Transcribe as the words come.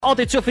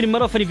Altyd so vir die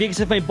middel van die week is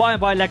dit vir my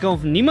baie lekker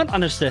om niemand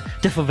anders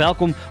te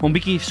verwelkom om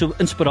bietjie so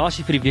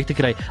inspirasie vir die week te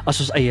kry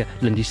as ons eie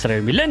Lindy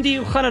Strydom. Lindy,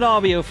 hoe gaan dit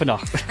daar by jou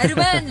vandag? Hey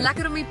Ruben,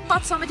 lekker om die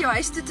pad saam met jou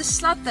huis toe te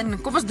slat en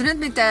kom ons doen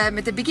dit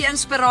met 'n bietjie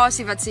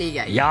inspirasie, wat sê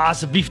jy? Ja,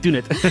 asseblief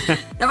doen dit.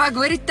 Nou ek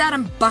hoor die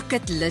term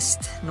bucket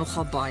list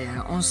nogal baie.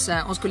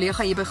 Ons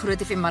kollega hier by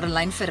Groot FM,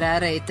 Marlene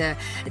Ferreira het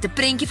 'n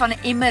prentjie van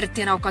 'n emmer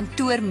teen haar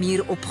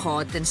kantoormuur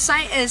opgehaat en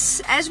sy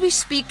is, as we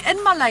speak,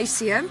 in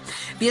Maleisië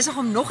besig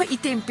om nog 'n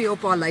itempie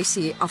op haar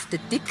lysie af te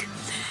tik.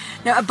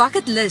 Nou 'n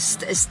bucket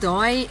list is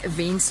daai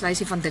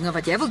wenslysie van dinge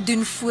wat jy wil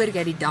doen voor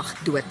jy die dag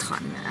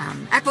doodgaan.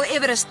 Ek wil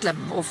Everest klim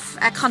of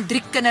ek gaan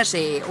 3 kinders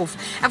hê of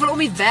ek wil om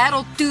die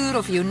wêreld toer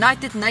of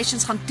United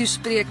Nations gaan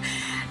toespreek.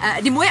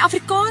 Die mooi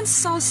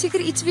Afrikaans sal seker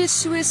iets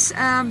wees soos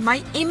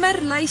my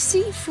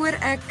emmerlysie voor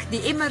ek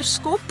die emmer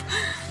skop.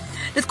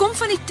 Dit kom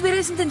van die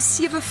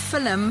 2007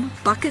 film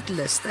Bucket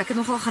List. Ek het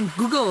nogal gaan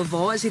Google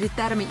waar is hierdie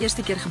term die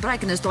eerste keer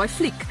gebruik en dis daai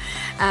fliek.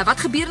 Wat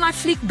gebeur in daai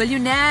fliek?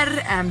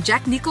 Biljoenêr,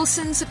 Jack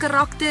Nicholson se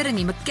karakter en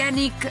die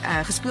mechanic,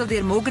 gespeel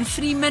deur Morgan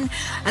Freeman.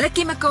 Hulle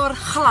ken mekaar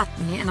glad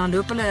nie en dan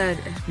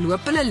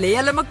lê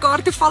hulle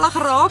mekaar toevallig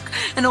raak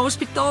in 'n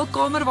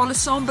hospitaalkamer waar hulle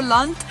saam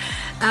beland.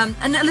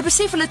 En hulle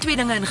besef hulle 2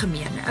 dinge in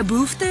gemeen. 'n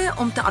Behoefte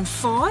om te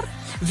aanvaar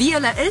wie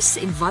hulle is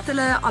en wat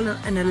hulle al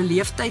in hulle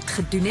lewenstyd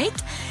gedoen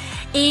het.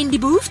 En die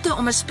behoefte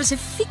om 'n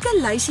spesifieke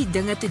lysie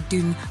dinge te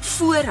doen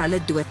voor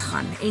hulle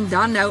doodgaan en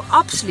dan nou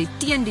absoluut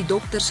teen die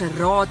dokter se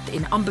raad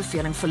en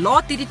aanbeveling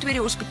verlaat hierdie tweede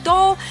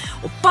hospitaal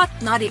op pad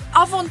na die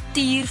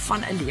avontuur van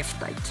 'n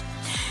lewenstyd.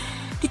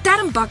 Die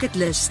term bucket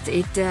list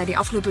het die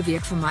afgelope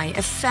week vir my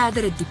 'n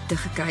verdere diepte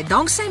gekry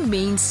danksy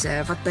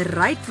mense wat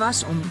bereid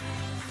was om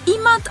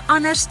iemand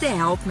anders te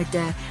help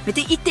met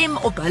 'n item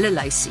op hulle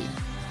lysie.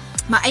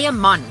 My eie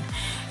man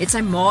het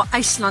sy ma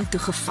IJsland toe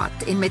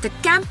gevat en met 'n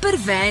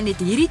campervan het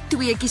hierdie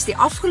tweeetjies die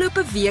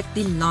afgelope week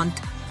die land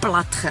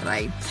plat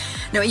gery.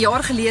 Nou 'n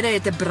jaar gelede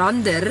het 'n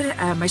brander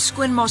my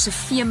skoonma se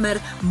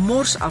femur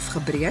mors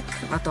afgebreek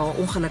wat haar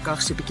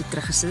ongelukkig so 'n bietjie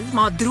teruggesit het,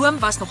 maar haar droom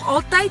was nog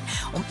altyd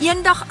om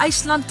eendag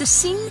IJsland te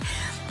sien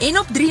en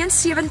op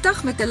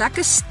 73 met 'n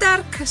lekker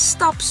sterk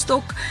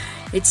stapstok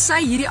het sy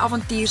hierdie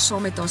avontuur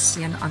saam met haar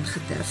seun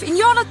aangedurf. En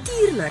ja,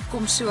 natuurlik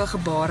kom so 'n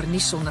gebaar nie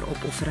sonder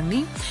opoffering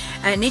nie.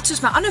 Net soos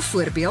my ander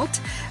voorbeeld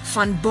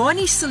van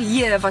Bonnie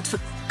Silje wat vir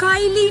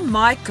Kylie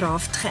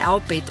Mycraft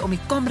gehelp het om die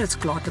Comrades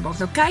klaar te maak.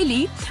 Nou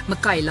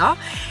Michaela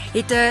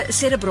het 'n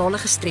serebrale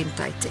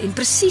gestremdheid en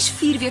presies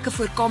 4 weke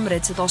voor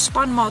Comrades het haar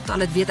spanmaat al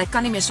dit weet hy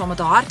kan nie meer saam met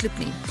haar hardloop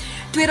nie.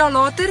 2 dae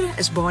later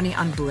is Bonnie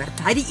aan boord.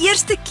 Hy het die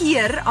eerste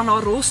keer aan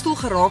haar rolstoel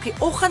geraak die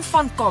oggend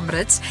van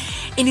Comrades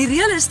en die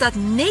reël is dat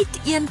net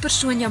een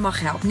persoon jou mag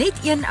help. Net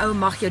een ou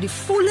mag jou die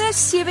volle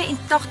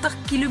 87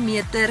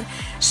 km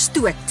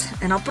stoot.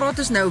 En dan praat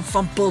ons nou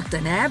van bulte,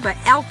 hè, by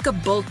elke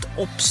bult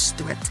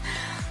opstoot.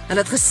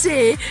 Hulle het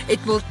gesê, it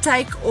will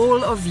take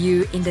all of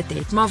you in the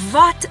dead. Maar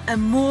wat 'n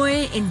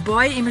mooi en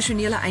baie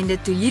emosionele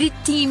einde toe hierdie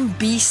Team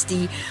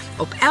Beastie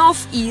op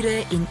 11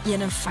 ure en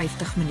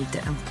 51 minute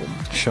inkom.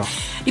 Sjoe.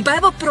 Die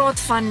Bybel praat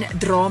van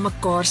dra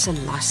mekaar se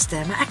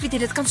laste, maar ek weet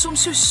dit kan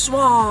soms so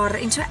swaar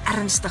en so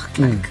ernstig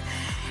klink.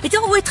 Het jy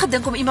al ooit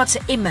gedink om iemand se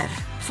emmer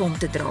vir hom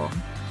te dra?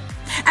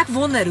 Ek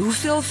wonder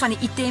hoeveel van die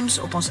items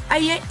op ons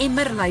eie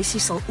emmerlysie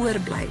sal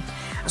oorbly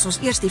as ons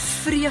eers die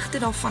vreugde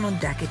daarvan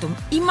ontdek het om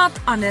iemand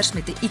anders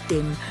met 'n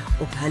item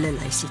op hulle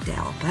lysie te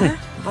help, hè?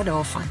 Wat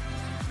daarvan?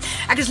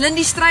 Ek is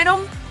Lindy Strydom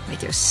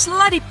met jou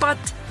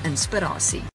sladdiepad inspirasie.